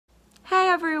Hey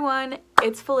everyone,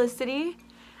 it's Felicity,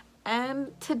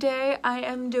 and today I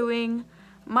am doing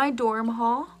my dorm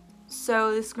haul.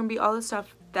 So this is going to be all the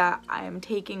stuff that I am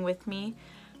taking with me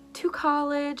to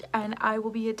college, and I will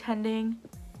be attending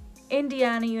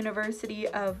Indiana University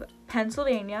of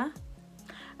Pennsylvania.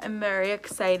 I'm very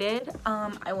excited.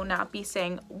 I will not be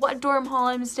saying what dorm hall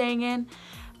I'm staying in,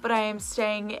 but I am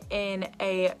staying in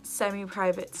a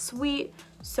semi-private suite.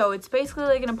 So it's basically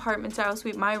like an apartment style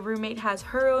suite. My roommate has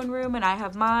her own room and I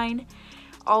have mine.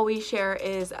 All we share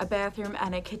is a bathroom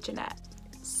and a kitchenette.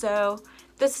 So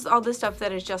this is all the stuff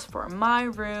that is just for my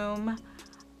room.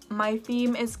 My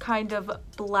theme is kind of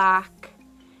black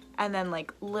and then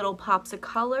like little pops of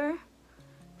color.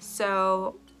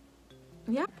 So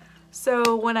yeah.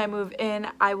 So when I move in,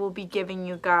 I will be giving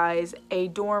you guys a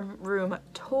dorm room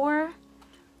tour.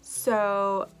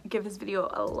 So give this video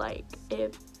a like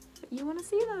if you want to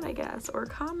see that, I guess, or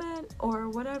comment or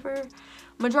whatever.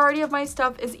 Majority of my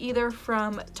stuff is either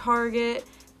from Target,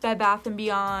 Bed Bath &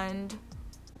 Beyond.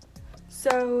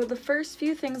 So the first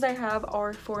few things I have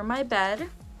are for my bed.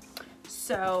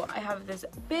 So I have this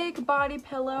big body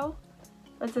pillow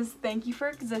that says thank you for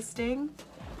existing.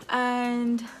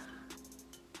 And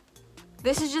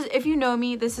this is just, if you know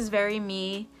me, this is very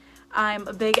me. I'm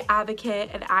a big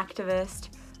advocate and activist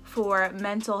for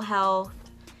mental health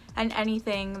and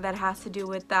anything that has to do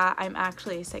with that. I'm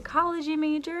actually a psychology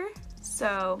major,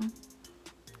 so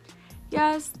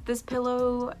yes, this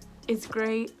pillow is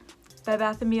great. Bed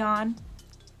Bath & Beyond,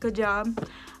 good job.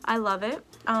 I love it.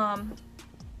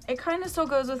 It kind of still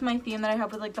goes with my theme that I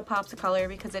have with like the pops of color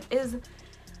because it is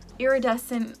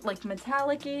iridescent, like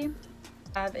metallic-y.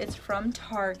 It's from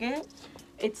Target.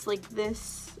 It's like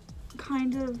this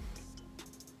kind of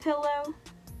pillow.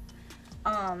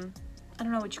 I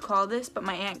don't know what you call this, but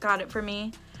my aunt got it for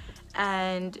me,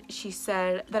 and she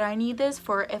said that I need this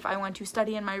for if I want to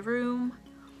study in my room,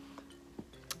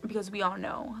 because we all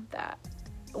know that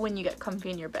when you get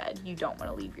comfy in your bed, you don't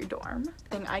want to leave your dorm. The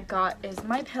thing I got is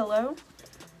my pillow.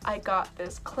 I got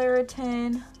this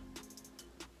Claritin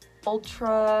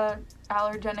Ultra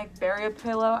Allergenic Barrier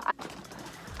Pillow.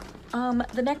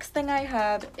 The next thing I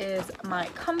have is my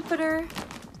comforter.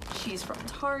 She's from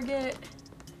Target.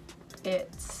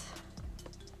 It's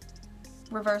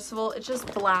reversible. It's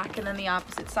just black and then the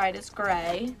opposite side is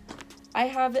gray. I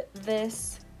have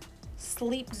this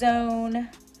Sleep Zone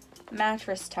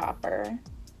mattress topper.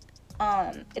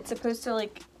 It's supposed to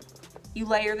like, you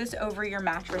layer this over your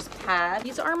mattress pad.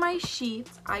 These are my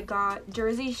sheets. I got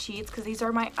jersey sheets because these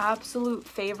are my absolute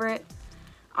favorite.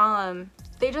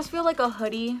 They just feel like a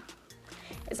hoodie.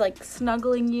 It's like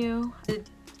snuggling you.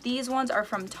 These ones are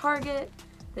from Target.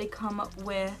 They come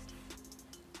with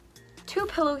 2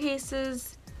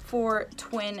 pillowcases for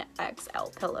twin XL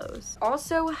pillows.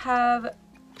 Also have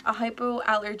a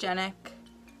hypoallergenic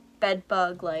bed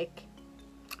bug like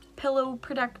pillow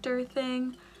protector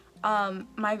thing.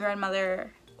 My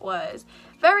grandmother was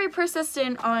very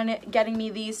persistent on getting me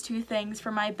these 2 things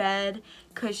for my bed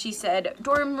because she said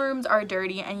dorm rooms are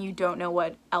dirty and you don't know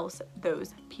what else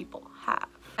those people have.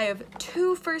 I have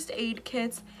 2 first aid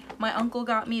kits. My uncle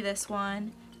got me this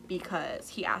one because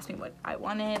he asked me what I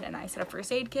wanted and I said a first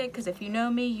aid kit because if you know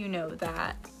me, you know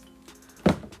that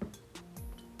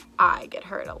I get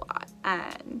hurt a lot.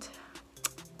 And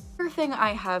the other thing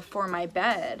I have for my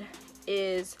bed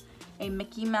is a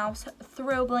Mickey Mouse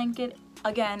throw blanket.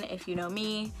 Again, if you know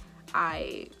me,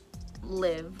 I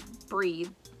live,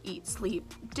 breathe, eat,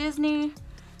 sleep Disney.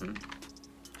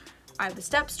 I have the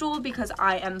step stool because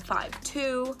I am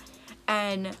 5'2",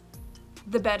 and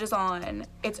the bed is on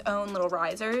its own little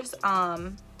risers.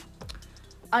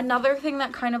 Another thing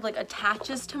that kind of like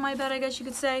attaches to my bed, I guess you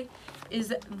could say,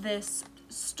 is this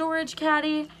storage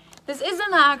caddy. This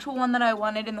isn't the actual one that I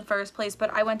wanted in the first place,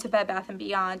 but I went to Bed Bath &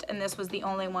 Beyond and this was the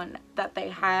only one that they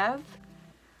have.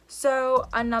 So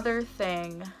another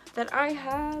thing that I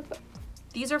have,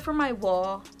 these are for my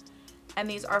wall and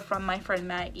these are from my friend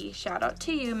Maggie. Shout out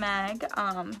to you, Mag.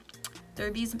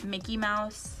 They're these Mickey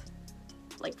Mouse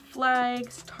like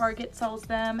flags. Target sells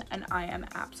them and I am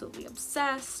absolutely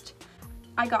obsessed.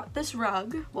 I got this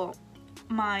rug. Well,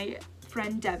 my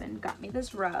friend Devin got me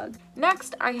this rug.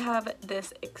 Next, I have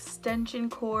this extension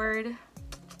cord.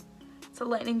 It's a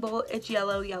lightning bolt. It's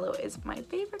yellow. Yellow is my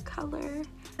favorite color.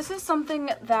 This is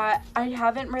something that I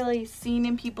haven't really seen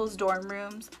in people's dorm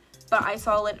rooms, but I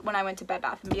saw it when I went to Bed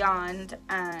Bath & Beyond,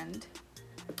 and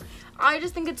I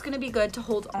just think it's gonna be good to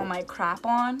hold all my crap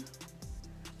on.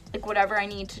 Like whatever I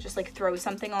need to just like throw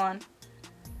something on.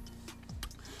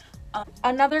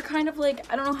 Another kind of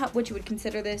like, I don't know what you would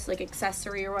consider this, like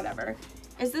accessory or whatever,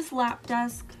 is this lap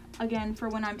desk, again for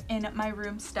when I'm in my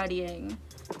room studying.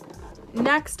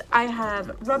 Next, I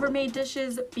have Rubbermaid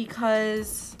dishes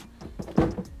because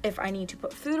if I need to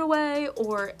put food away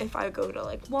or if I go to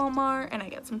like Walmart and I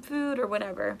get some food or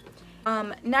whatever.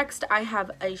 Next, I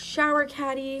have a shower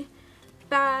caddy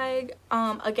bag.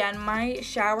 Again, my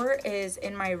shower is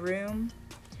in my room,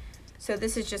 so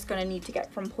this is just gonna need to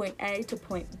get from point A to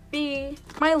point B.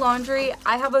 My laundry,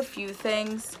 I have a few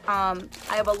things. I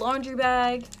have a laundry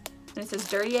bag and it says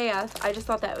Dirty AF. I just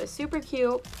thought that was super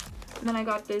cute. And then I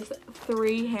got this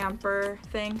 3 hamper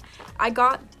thing. I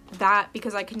got that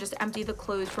because I can just empty the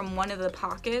clothes from one of the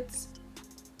pockets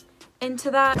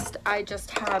into that. I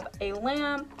just have a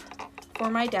lamp for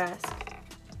my desk.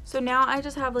 So now I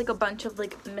just have like a bunch of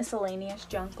like miscellaneous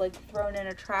junk like thrown in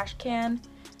a trash can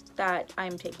that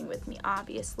I'm taking with me,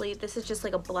 obviously. This is just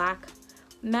like a black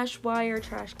mesh wire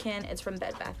trash can. It's from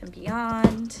Bed Bath &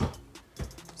 Beyond.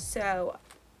 So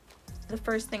the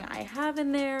first thing I have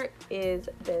in there is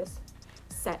this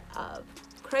set of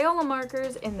Crayola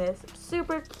markers in this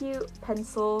super cute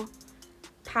pencil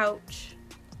pouch.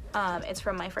 It's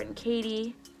from my friend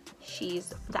Katie.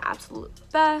 She's the absolute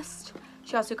best.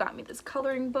 She also got me this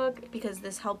coloring book because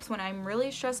this helps when I'm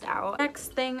really stressed out.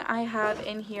 Next thing I have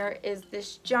in here is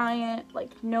this giant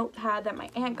like notepad that my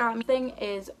aunt got me. Thing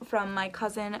is from my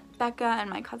cousin Becca and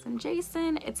my cousin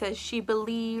Jason. It says she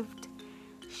believed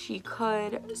she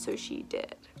could, so she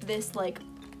did. This like,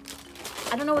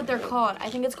 I don't know what they're called. I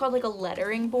think it's called like a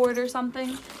lettering board or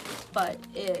something, but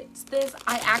it's this.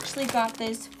 I actually got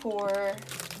this for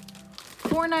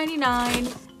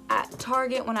 $4.99 at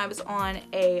Target when I was on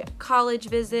a college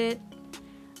visit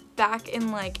back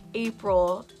in like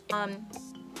April.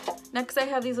 Next I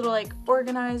have these little like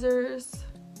organizers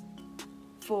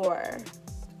for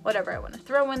whatever I want to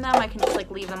throw in them. I can just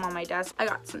like leave them on my desk. I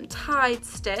got some Tide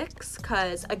sticks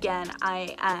because again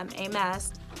I am a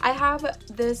mess. I have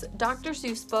this Dr.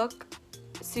 Seuss book,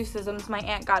 Seussisms. My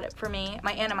aunt got it for me.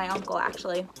 My aunt and my uncle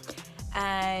actually.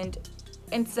 And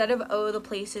instead of Oh the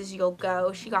Places You'll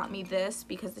Go, she got me this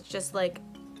because it's just like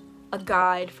a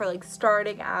guide for like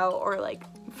starting out or like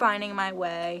finding my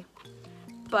way.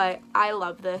 But I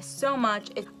love this so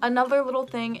much. Another little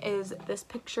thing is this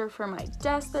picture for my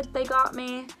desk that they got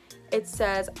me. It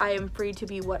says, I am free to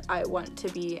be what I want to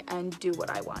be and do what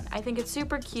I want. I think it's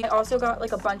super cute. I also got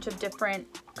like a bunch of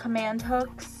different command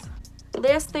hooks.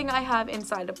 Last thing I have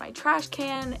inside of my trash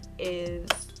can is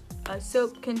a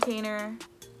soap container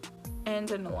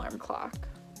and an alarm clock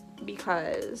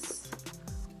because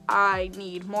I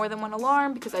need more than one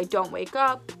alarm because I don't wake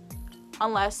up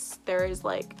unless there is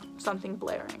like something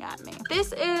blaring at me.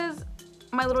 This is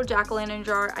my little jack-o'-lantern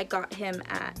jar. I got him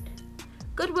at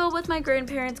Goodwill with my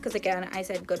grandparents because again I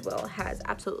said Goodwill has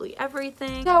absolutely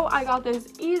everything. So I got this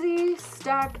easy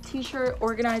stack t-shirt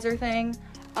organizer thing.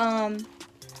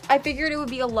 I figured it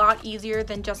would be a lot easier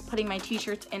than just putting my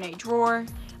t-shirts in a drawer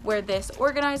where this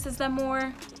organizes them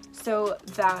more so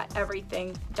that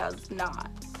everything does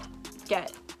not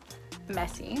get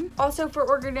messy. Also for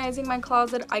organizing my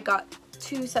closet, I got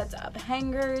 2 sets of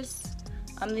hangers.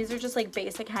 These are just like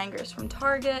basic hangers from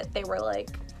Target. They were like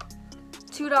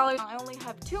 $2. I only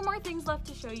have 2 more things left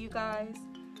to show you guys.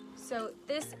 So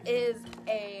this is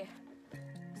a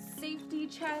safety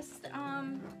chest,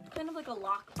 kind of like a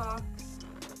lockbox.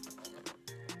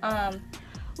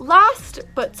 Last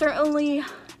but certainly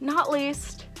not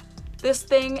least, this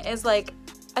thing is like,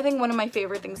 I think one of my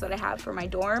favorite things that I have for my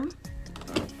dorm.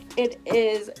 It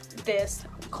is this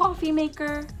coffee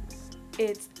maker.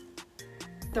 It's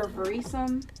their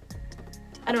Verisum.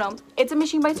 I don't know. It's a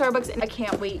machine by Starbucks and I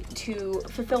can't wait to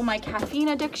fulfill my caffeine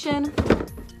addiction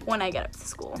when I get up to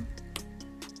school.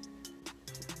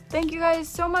 Thank you guys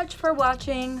so much for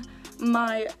watching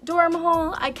my dorm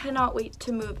haul. I cannot wait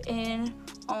to move in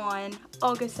on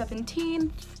August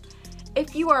 17th.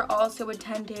 If you are also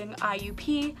attending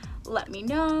IUP, let me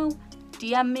know.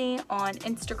 DM me on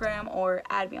Instagram or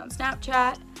add me on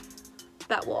Snapchat.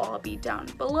 That will all be down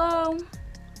below.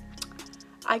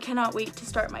 I cannot wait to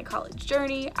start my college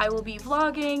journey. I will be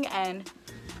vlogging and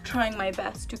trying my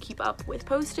best to keep up with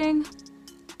posting.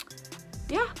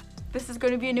 Yeah, this is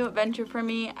going to be a new adventure for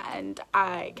me and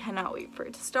I cannot wait for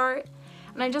it to start.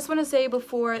 And I just want to say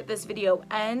before this video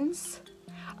ends,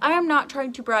 I am not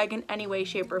trying to brag in any way,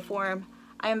 shape, or form.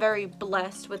 I am very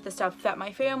blessed with the stuff that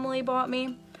my family bought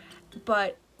me,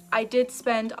 but I did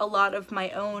spend a lot of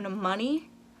my own money.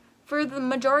 For the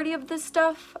majority of this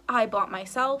stuff, I bought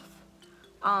myself.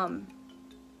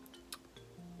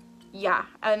 Yeah,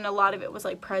 and a lot of it was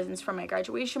like presents from my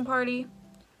graduation party.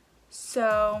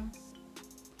 So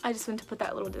I just want to put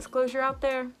that little disclosure out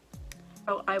there.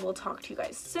 So I will talk to you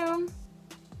guys soon.